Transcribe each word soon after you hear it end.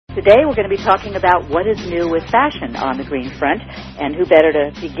Today we're going to be talking about what is new with fashion on the green front, and who better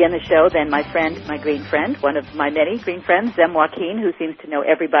to begin the show than my friend, my green friend, one of my many green friends, Zem Joaquin, who seems to know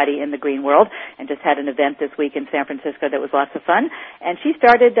everybody in the green world and just had an event this week in San Francisco that was lots of fun. And she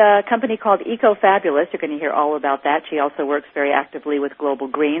started a company called Eco-Fabulous. You're going to hear all about that. She also works very actively with Global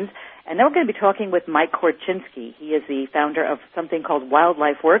Greens. And then we're going to be talking with Mike Korchinski. He is the founder of something called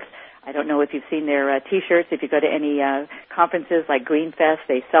Wildlife Works. I don't know if you've seen their T-shirts. If you go to any conferences like Green Fest,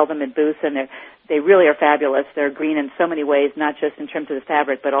 they sell them in booths, and they really are fabulous. They're green in so many ways, not just in terms of the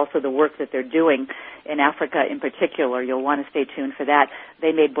fabric, but also the work that they're doing in Africa in particular. You'll want to stay tuned for that.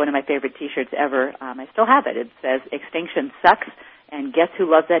 They made one of my favorite T-shirts ever. I still have it. It says, "Extinction Sucks," and guess who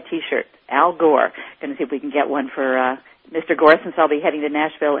loves that T-shirt? Al Gore. Going to see if we can get one for Mr. Gore, since I'll be heading to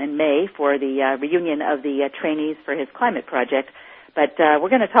Nashville in May for the reunion of the trainees for his climate project. But we're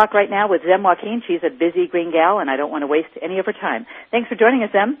going to talk right now with Zem Joaquin. She's a busy green gal, and I don't want to waste any of her time. Thanks for joining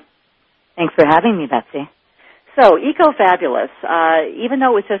us, Zem. Thanks for having me, Betsy. So, Eco-Fabulous, even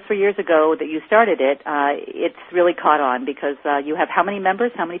though it was just 3 years ago that you started it, it's really caught on because you have how many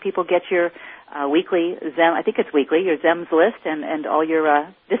members? How many people get your weekly Zem, I think it's weekly, your Zem's list and all your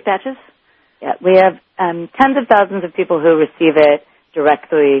dispatches? Yeah, we have tens of thousands of people who receive it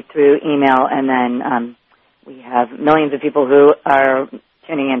directly through email, and then we have millions of people who are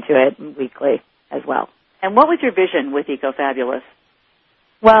tuning into it weekly as well. And what was your vision with Eco-Fabulous?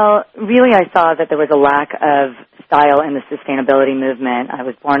 Well, really I saw that there was a lack of style in the sustainability movement. I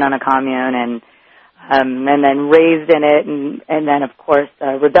was born on a commune and then raised in it and then, of course,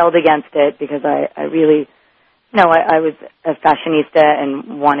 rebelled against it because I really, I was a fashionista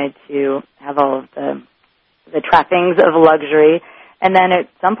and wanted to have all of the trappings of luxury. And then at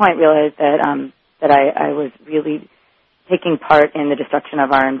some point realized that I was really taking part in the destruction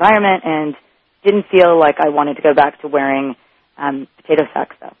of our environment and didn't feel like I wanted to go back to wearing potato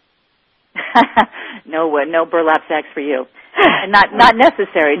sacks, though. No burlap sacks for you. And not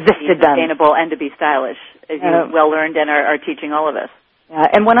necessary to be sustainable and to be stylish, as you well learned and are teaching all of us. Yeah,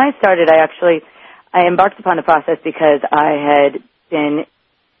 and when I started, I embarked upon the process because I had been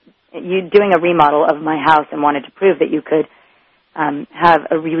doing a remodel of my house and wanted to prove that you could have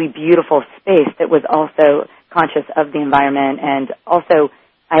a really beautiful space that was also conscious of the environment. And also,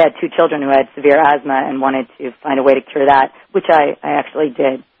 I had 2 children who had severe asthma and wanted to find a way to cure that, which I actually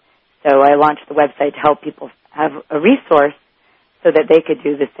did. So I launched the website to help people have a resource so that they could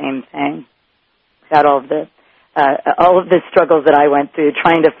do the same thing without all of the struggles that I went through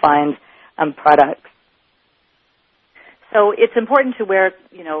trying to find products. So it's important to wear,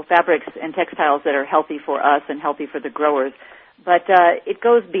 fabrics and textiles that are healthy for us and healthy for the growers. But it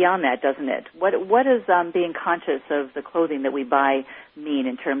goes beyond that, doesn't it? What does being conscious of the clothing that we buy mean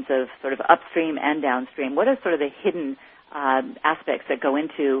in terms of sort of upstream and downstream? What are sort of the hidden aspects that go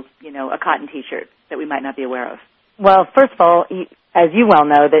into, a cotton T-shirt that we might not be aware of? Well, first of all, as you well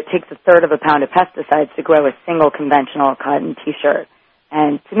know, that it takes 1/3 of a pound of pesticides to grow a single conventional cotton T-shirt.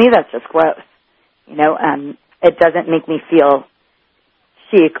 And to me, that's just gross. It doesn't make me feel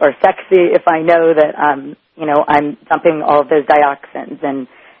chic or sexy if I know that I'm dumping all of those dioxins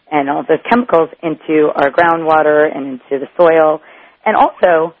and all of those chemicals into our groundwater and into the soil. And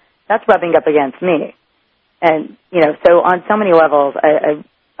also, that's rubbing up against me. And, so on so many levels,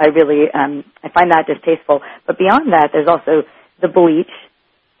 I really, I find that distasteful. But beyond that, there's also the bleach,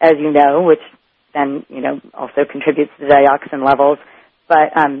 as you know, which then, also contributes to the dioxin levels.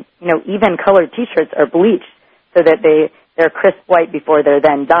 But, even colored T-shirts are bleached so that they're crisp white before they're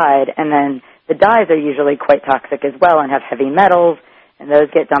then dyed, and then the dyes are usually quite toxic as well and have heavy metals, and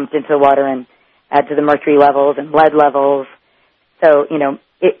those get dumped into the water and add to the mercury levels and lead levels. So,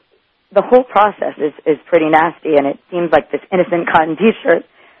 the whole process is pretty nasty, and it seems like this innocent cotton T-shirt.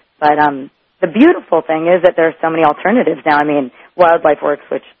 But the beautiful thing is that there are so many alternatives now. I mean, Wildlife Works,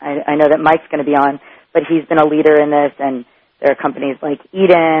 which I know that Mike's going to be on, but he's been a leader in this, and there are companies like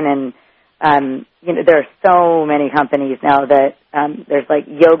Eden and there are so many companies now that there's like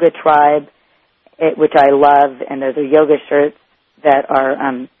Yoga Tribe, which I love, and those are yoga shirts that are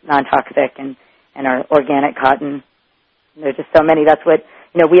non-toxic and are organic cotton. And there's just so many. That's what,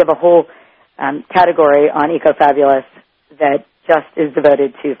 we have a whole category on Eco-Fabulous that just is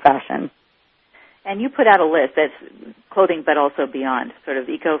devoted to fashion. And you put out a list that's clothing but also beyond, sort of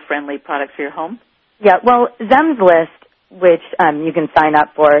eco-friendly products for your home? Yeah, well, Zem's list, which you can sign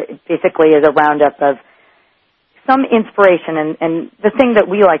up for, basically is a roundup of some inspiration. And the thing that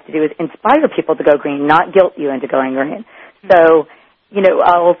we like to do is inspire people to go green, not guilt you into going green. So,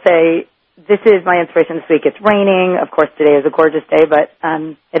 I'll say, this is my inspiration this week. It's raining. Of course, today is a gorgeous day, but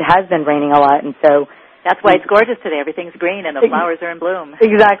it has been raining a lot. And so That's why it's gorgeous today. Everything's green and the flowers are in bloom.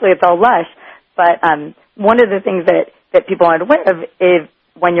 Exactly. It's all lush. But one of the things that people aren't aware of is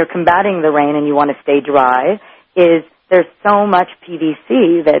when you're combating the rain and you want to stay dry is there's so much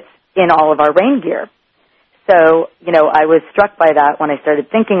PVC that's in all of our rain gear. So, I was struck by that when I started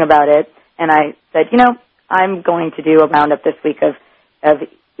thinking about it, and I said, I'm going to do a roundup this week of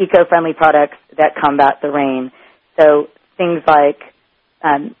eco-friendly products that combat the rain. So things like,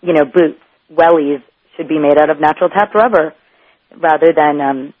 boots, wellies should be made out of natural tapped rubber rather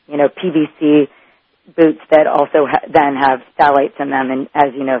than, PVC boots that also then have phthalates in them. And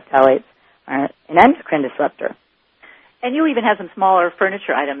as you know, phthalates are an endocrine disruptor. And you even have some smaller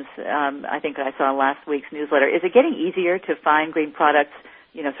furniture items, I think I saw in last week's newsletter. Is it getting easier to find green products,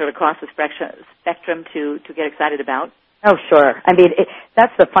 sort of across the spectrum to get excited about? Oh, sure. I mean,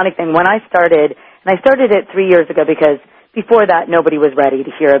 that's the funny thing. When I started, and I started it 3 years ago because before that nobody was ready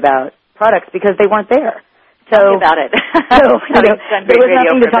to hear about products because they weren't there. Tell me about it. So, there was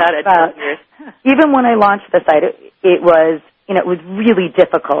nothing to talk about. Even when I launched the site, it was, it was really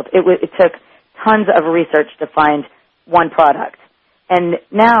difficult. It took tons of research to find one product. And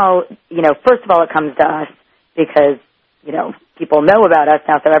now, first of all, it comes to us because, people know about us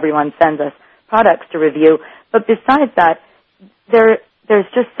now, so everyone sends us products to review. But besides that, there's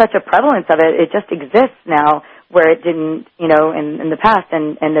just such a prevalence of it. It just exists now where it didn't, in the past,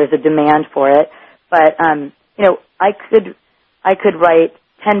 and there's a demand for it. But, I could write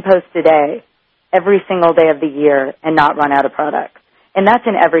 10 posts a day every single day of the year and not run out of products. And that's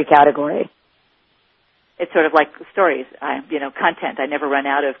in every category. It's sort of like stories, content. I never run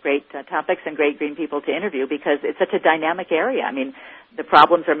out of great topics and great green people to interview because it's such a dynamic area. I mean, the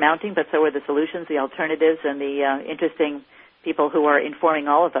problems are mounting, but so are the solutions, the alternatives, and the interesting people who are informing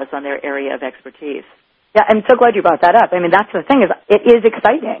all of us on their area of expertise. Yeah, I'm so glad you brought that up. I mean, that's the thing is it is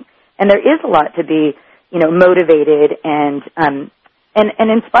exciting, and there is a lot to be, motivated and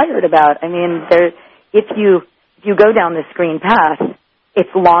inspired about. I mean, if you go down this green path, it's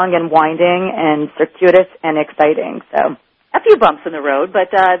long and winding and circuitous and exciting. So a few bumps in the road,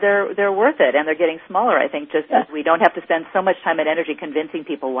 but they're worth it, and they're getting smaller, I think, just as we don't have to spend so much time and energy convincing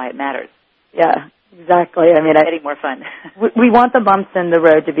people why it matters. Yeah, exactly. I mean, it's getting more fun. we want the bumps in the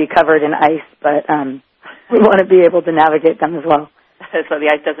road to be covered in ice, but we want to be able to navigate them as well. So the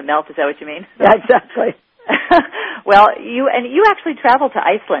ice doesn't melt, is that what you mean? Yeah, exactly. Well, you actually travel to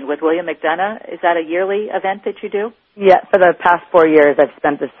Iceland with William McDonough. Is that a yearly event that you do? Yeah, for the past 4 years, I've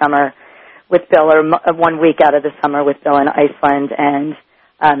spent the summer with Bill, or 1 week out of the summer with Bill in Iceland, and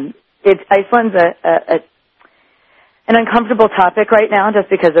Iceland's an uncomfortable topic right now just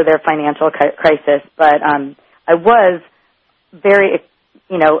because of their financial crisis. But I was very,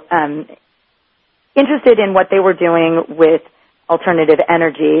 interested in what they were doing with alternative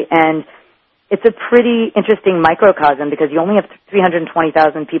energy, and it's a pretty interesting microcosm because you only have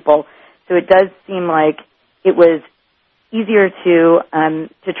 320,000 people, so it does seem like it was easier to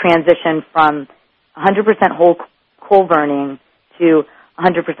transition from 100% whole coal burning to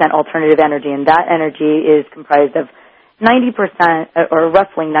 100% alternative energy, and that energy is comprised of 90%, or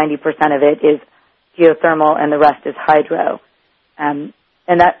roughly 90% of it is geothermal, and the rest is hydro, and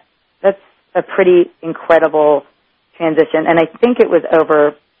that's a pretty incredible transition, and I think it was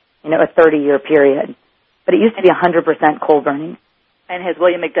over a 30-year period. But it used to be 100% coal burning. And has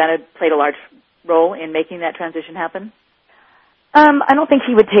William McDonough played a large role in making that transition happen? I don't think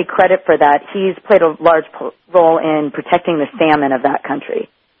he would take credit for that. He's played a large role in protecting the salmon of that country.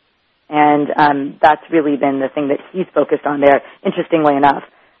 And that's really been the thing that he's focused on there, interestingly enough.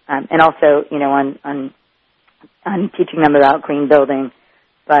 And also, on teaching them about green building.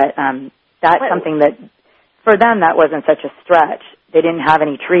 But that's something that, for them, that wasn't such a stretch. They didn't have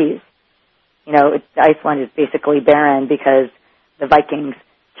any trees. Iceland is basically barren because the Vikings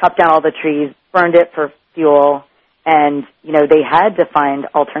chopped down all the trees, burned it for fuel, and, they had to find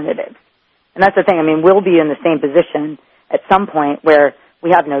alternatives. And that's the thing. I mean, we'll be in the same position at some point where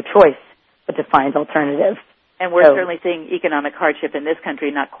we have no choice but to find alternatives. And we're certainly seeing economic hardship in this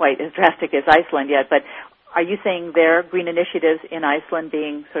country, not quite as drastic as Iceland yet, but are you saying their green initiatives in Iceland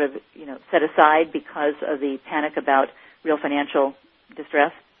being sort of, set aside because of the panic about real financial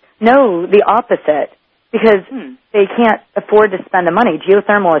distress? No, the opposite, because they can't afford to spend the money.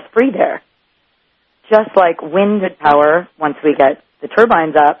 Geothermal is free there. Just like wind power, once we get the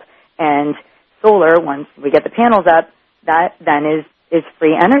turbines up, and solar, once we get the panels up, that then is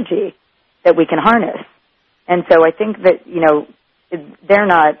free energy that we can harness. And so I think that, they're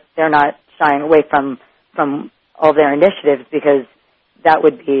not shying away from all their initiatives because that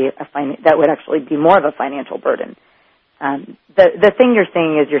would actually be more of a financial burden. The thing you're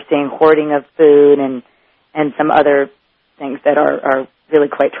seeing is you're seeing hoarding of food and and some other things that are really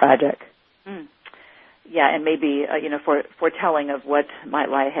quite tragic. Mm. Yeah, and maybe, foretelling of what might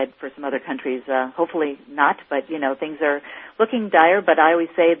lie ahead for some other countries. Hopefully not, but, things are looking dire, but I always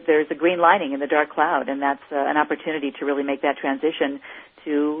say there's a green lining in the dark cloud, and that's an opportunity to really make that transition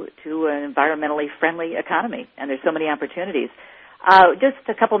to an environmentally friendly economy, and there's so many opportunities. Just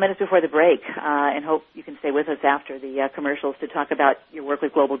a couple minutes before the break, and hope you can stay with us after the commercials to talk about your work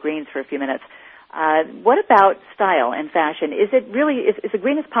with Global Greens for a few minutes. What about style and fashion? Is it really, is the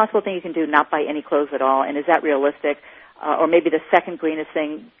greenest possible thing you can do not buy any clothes at all, and is that realistic? Or maybe the second greenest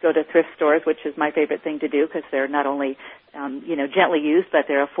thing, go to thrift stores, which is my favorite thing to do because they're not only, gently used, but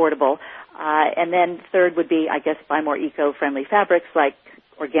they're affordable. And then third would be, I guess, buy more eco-friendly fabrics like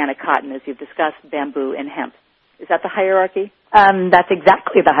organic cotton, as you've discussed, bamboo, and hemp. Is that the hierarchy? That's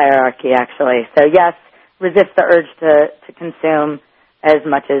exactly the hierarchy, actually. So, yes, resist the urge to consume as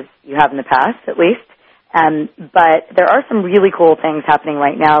much as you have in the past, at least. But there are some really cool things happening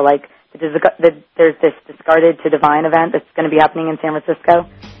right now, like there's this Discarded to Divine event that's going to be happening in San Francisco.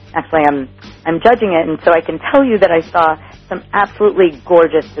 Actually, I'm judging it, and so I can tell you that I saw some absolutely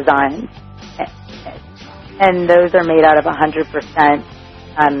gorgeous designs. And those are made out of 100%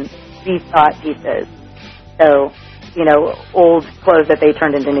 rethought pieces. So, old clothes that they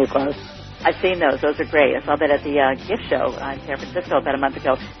turned into new clothes. I've seen those. Those are great. I saw that at the gift show in San Francisco about a month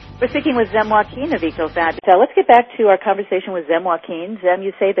ago. We're speaking with Zem Joaquin of EcoFab. So let's get back to our conversation with Zem Joaquin. Zem,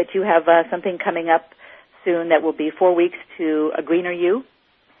 you say that you have something coming up soon that will be 4 weeks to a greener you?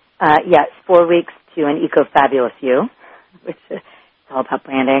 Yes, 4 weeks to an eco-fabulous you, which is all about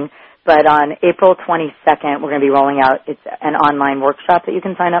branding. But on April 22nd, we're going to be rolling out, it's an online workshop that you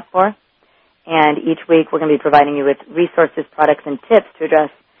can sign up for. And each week we're going to be providing you with resources, products, and tips to address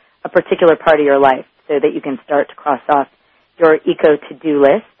a particular part of your life so that you can start to cross off your eco to-do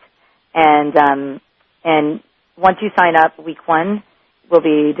list. And once you sign up, week 1, we'll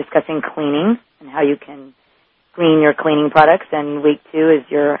be discussing cleaning and how you can clean your cleaning products. And week 2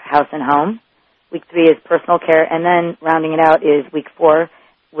 is your house and home. Week 3 is personal care. And then rounding it out is week 4,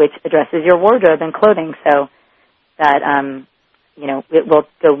 which addresses your wardrobe and clothing. So that, it will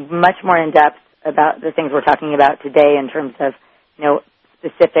go much more in depth about the things we're talking about today in terms of,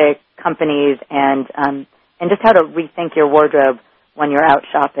 specific companies and just how to rethink your wardrobe when you're out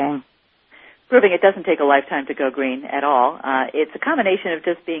shopping. Proving it doesn't take a lifetime to go green at all. It's a combination of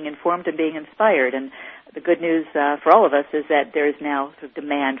just being informed and being inspired. And the good news for all of us is that there is now sort of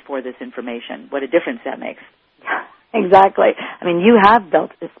demand for this information. What a difference that makes. Exactly. I mean, you have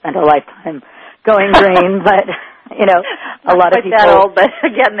spent a lifetime going green, but, a lot of people... Not that old, but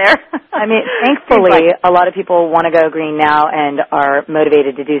getting there. I mean, thankfully, a lot of people want to go green now and are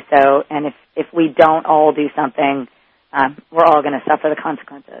motivated to do so. And if we don't all do something, we're all going to suffer the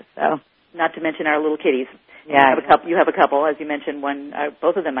consequences. So, not to mention our little kitties. Yeah, you have a couple, as you mentioned. One,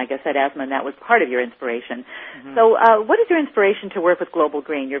 both of them, I guess, had asthma, and that was part of your inspiration. Mm-hmm. So, what is your inspiration to work with Global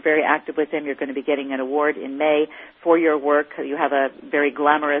Green? You're very active with them. You're going to be getting an award in May for your work. You have a very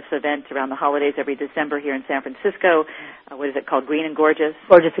glamorous event around the holidays every December here in San Francisco. What is it called? Green and Gorgeous.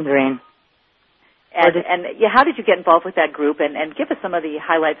 Gorgeous and Green. And how did you get involved with that group? And give us some of the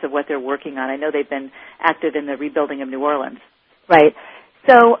highlights of what they're working on. I know they've been active in the rebuilding of New Orleans. Right.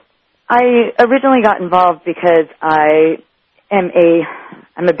 So I originally got involved because I'm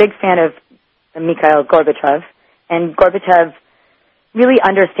a big fan of Mikhail Gorbachev, and Gorbachev really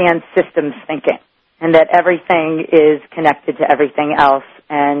understands systems thinking, and that everything is connected to everything else.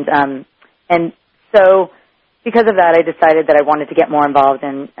 And so because of that, I decided that I wanted to get more involved,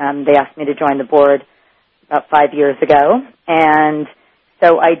 and they asked me to join the board about 5 years ago. And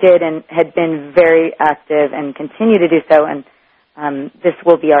so I did, and had been very active and continue to do so. And this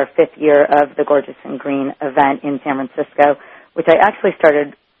will be our 5th year of the Gorgeous and Green event in San Francisco, which I actually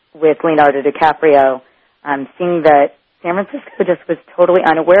started with Leonardo DiCaprio, seeing that San Francisco just was totally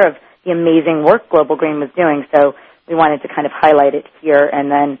unaware of the amazing work Global Green was doing. So we wanted to kind of highlight it here. And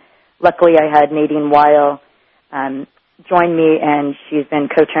then luckily I had Nadine Weil join me, and she's been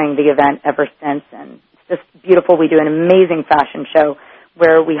co-chairing the event ever since. And it's just beautiful. We do an amazing fashion show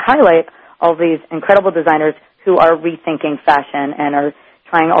where we highlight all these incredible designers who are rethinking fashion and are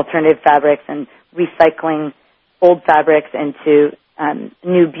trying alternative fabrics and recycling old fabrics into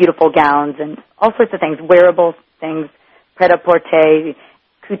new beautiful gowns and all sorts of things, wearable things, pret-a-porter,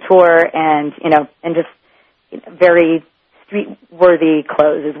 couture, and just very street-worthy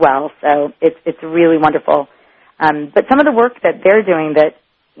clothes as well. So it's really wonderful. But some of the work that they're doing that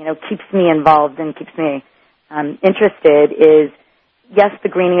keeps me involved and keeps me interested is, yes, the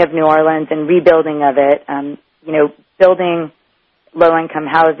greening of New Orleans and rebuilding of it. Building low-income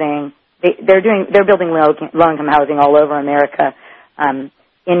housing they're building low-income housing all over America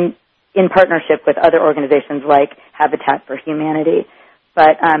in partnership with other organizations like Habitat for Humanity.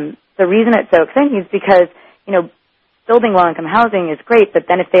 But the reason it's so exciting is because, building low-income housing is great, but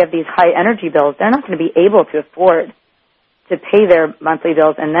then if they have these high energy bills, they're not going to be able to afford to pay their monthly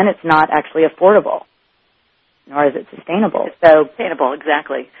bills, and then it's not actually affordable, nor is it sustainable. So sustainable,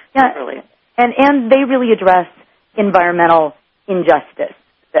 exactly. Yeah, really. And they really address environmental injustice.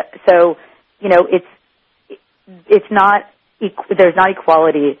 So, it's not there's not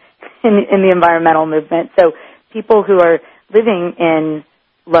equality in the environmental movement. So people who are living in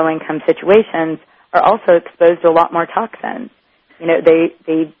low-income situations are also exposed to a lot more toxins.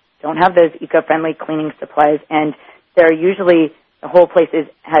 They don't have those eco-friendly cleaning supplies, and they're usually, the whole place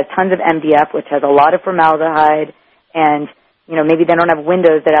has tons of MDF, which has a lot of formaldehyde, and maybe they don't have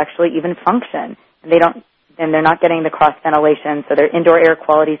windows that actually even function, and they're not getting the cross ventilation, so their indoor air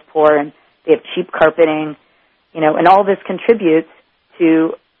quality is poor, and they have cheap carpeting, and all this contributes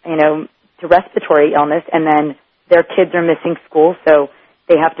to respiratory illness, and then their kids are missing school, so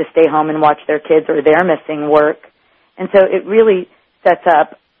they have to stay home and watch their kids, or they're missing work. And so it really sets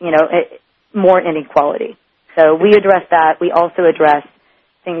up, more inequality. So we address that. We also address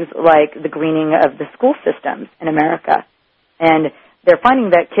things like the greening of the school systems in America. And they're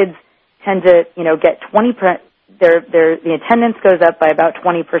finding that kids tend to, get 20%, the attendance goes up by about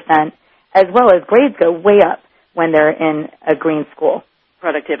 20%, as well as grades go way up when they're in a green school.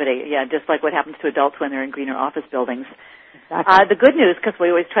 Productivity, yeah, just like what happens to adults when they're in greener office buildings. Exactly. The good news, because we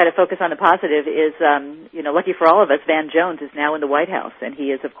always try to focus on the positive, is, lucky for all of us, Van Jones is now in the White House, and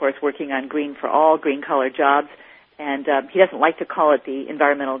he is, of course, working on Green for All, green-collar jobs, and he doesn't like to call it the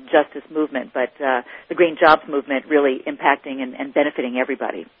environmental justice movement, but the green jobs movement really impacting and benefiting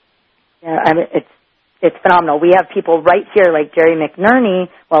everybody. Yeah, it's phenomenal. We have people right here like Jerry McNerney.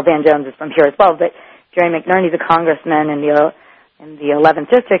 Well, Van Jones is from here as well, but Jerry McNerney's a congressman in the 11th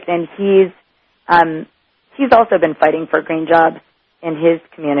district, and he's also been fighting for green jobs in his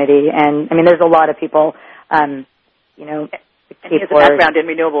community. And there's a lot of people, and he has a background in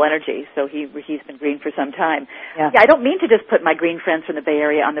renewable energy, so he's been green for some time. Yeah, I don't mean to just put my green friends from the Bay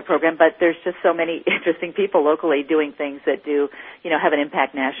Area on the program, but there's just so many interesting people locally doing things that do, have an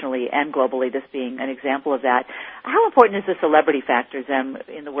impact nationally and globally, this being an example of that. How important is the celebrity factor, Zem,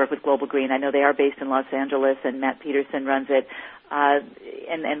 in the work with Global Green? I know they are based in Los Angeles, and Matt Peterson runs it,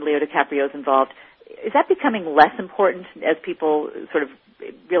 and Leo DiCaprio's involved. Is that becoming less important as people sort of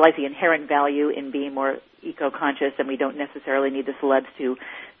realize the inherent value in being more eco-conscious, and we don't necessarily need the celebs to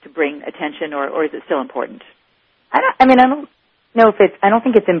bring attention, or is it still important? I don't know if I don't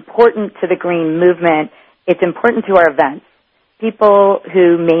think it's important to the green movement. It's important to our events. People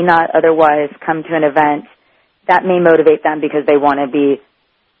who may not otherwise come to an event, that may motivate them because they want to be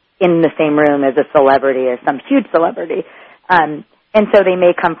in the same room as a celebrity, as some huge celebrity. And so they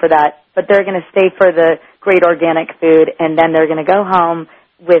may come for that, but they're going to stay for the great organic food, and then they're going to go home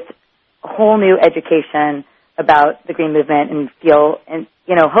with a whole new education about the green movement and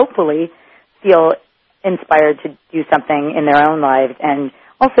hopefully feel inspired to do something in their own lives, and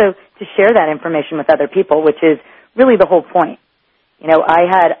also to share that information with other people, which is really the whole point. I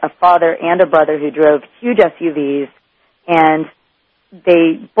had a father and a brother who drove huge SUVs, and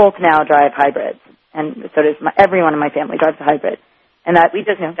they both now drive hybrids, and so does everyone in my family drives a hybrid. And that we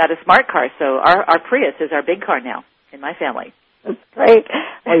just got a smart car, so our Prius is our big car now in my family. That's great.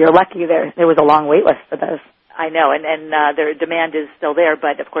 Well, you're lucky there was a long wait list for those. I know, and their demand is still there,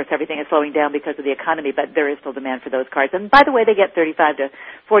 but of course everything is slowing down because of the economy, but there is still demand for those cars. And by the way, they get 35 to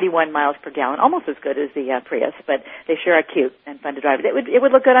 41 miles per gallon, almost as good as the Prius, but they sure are cute and fun to drive. It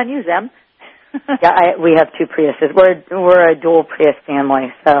would look good on you, Zem. Yeah, we have two Priuses. We're a dual Prius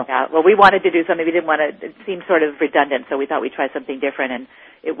family, so. Yeah, well, we wanted to do something. We didn't want to, it seemed sort of redundant, so we thought we'd try something different, and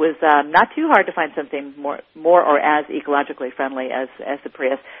it was not too hard to find something more or as ecologically friendly as the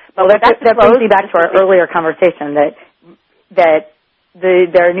Prius. But that brings me back to our earlier conversation that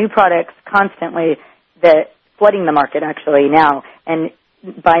there are new products constantly that flooding the market actually now, and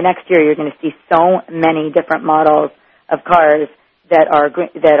by next year you're going to see so many different models of cars that are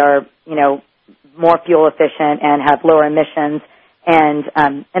more fuel efficient and have lower emissions, and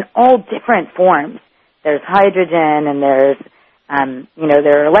all different forms. There's hydrogen, and there's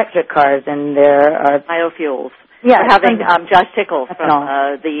there are electric cars, and there are biofuels. Yeah, we're having Josh Tickle from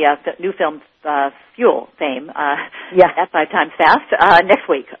the new film Fuel fame. At 5 Times Fast next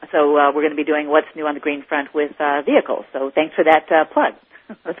week. So we're going to be doing what's new on the green front with vehicles. So thanks for that plug.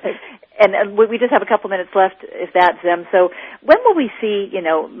 And we just have a couple minutes left, if that, Zem. So when will we see,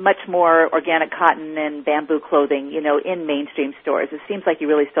 much more organic cotton and bamboo clothing, in mainstream stores? It seems like you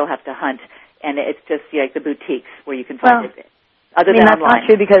really still have to hunt, and it's just like the boutiques where you can find it. Other than that's online. not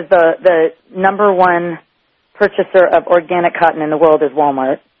true because the number one purchaser of organic cotton in the world is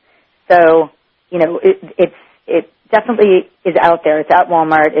Walmart. So, it definitely is out there. It's at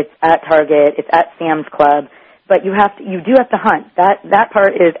Walmart, it's at Target, it's at Sam's Club. But you do have to hunt. That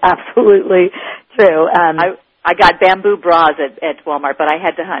part is absolutely true. I got bamboo bras at Walmart, but I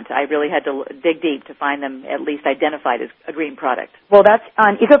had to hunt. I really had to dig deep to find them at least identified as a green product. Well, that's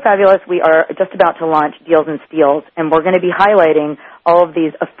on EcoFabulous. We are just about to launch Deals and Steals, and we're going to be highlighting all of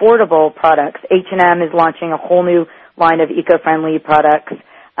these affordable products. H&M is launching a whole new line of eco-friendly products.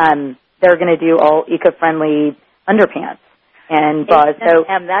 They're going to do all eco-friendly underpants and bras.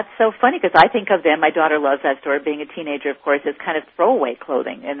 And that's so funny because I think of them, my daughter loves that store, being a teenager, of course, as kind of throwaway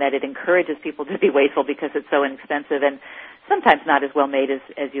clothing, and that it encourages people to be wasteful because it's so inexpensive and sometimes not as well made as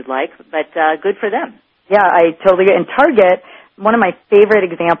you'd like, but good for them. Yeah, I totally agree. In Target, one of my favorite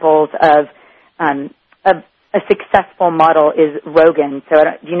examples of a successful model is Rogan. So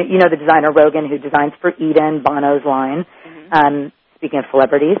you know the designer Rogan who designs for Eden, Bono's line, speaking of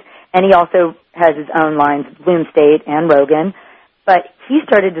celebrities. And he also has his own lines, Bloom State and Rogan. But he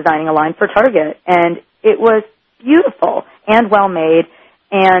started designing a line for Target, and it was beautiful and well-made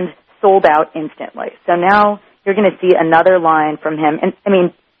and sold out instantly. So now you're going to see another line from him.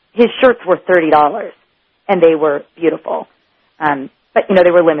 And, his shirts were $30, and they were beautiful. But,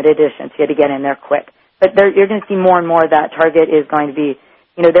 they were limited editions. You had to get in there quick. But you're going to see more and more that Target is going to be,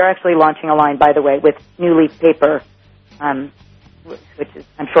 they're actually launching a line, by the way, with new leaf paper, which is,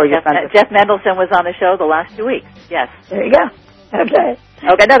 I'm sure you're friends with. Jeff Mendelson was on the show the last 2 weeks. Yes. There you go. Okay.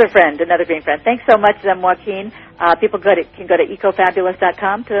 Another green friend. Thanks so much, Zem Joaquin. People can go to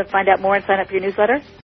ecofabulous.com to find out more and sign up for your newsletter.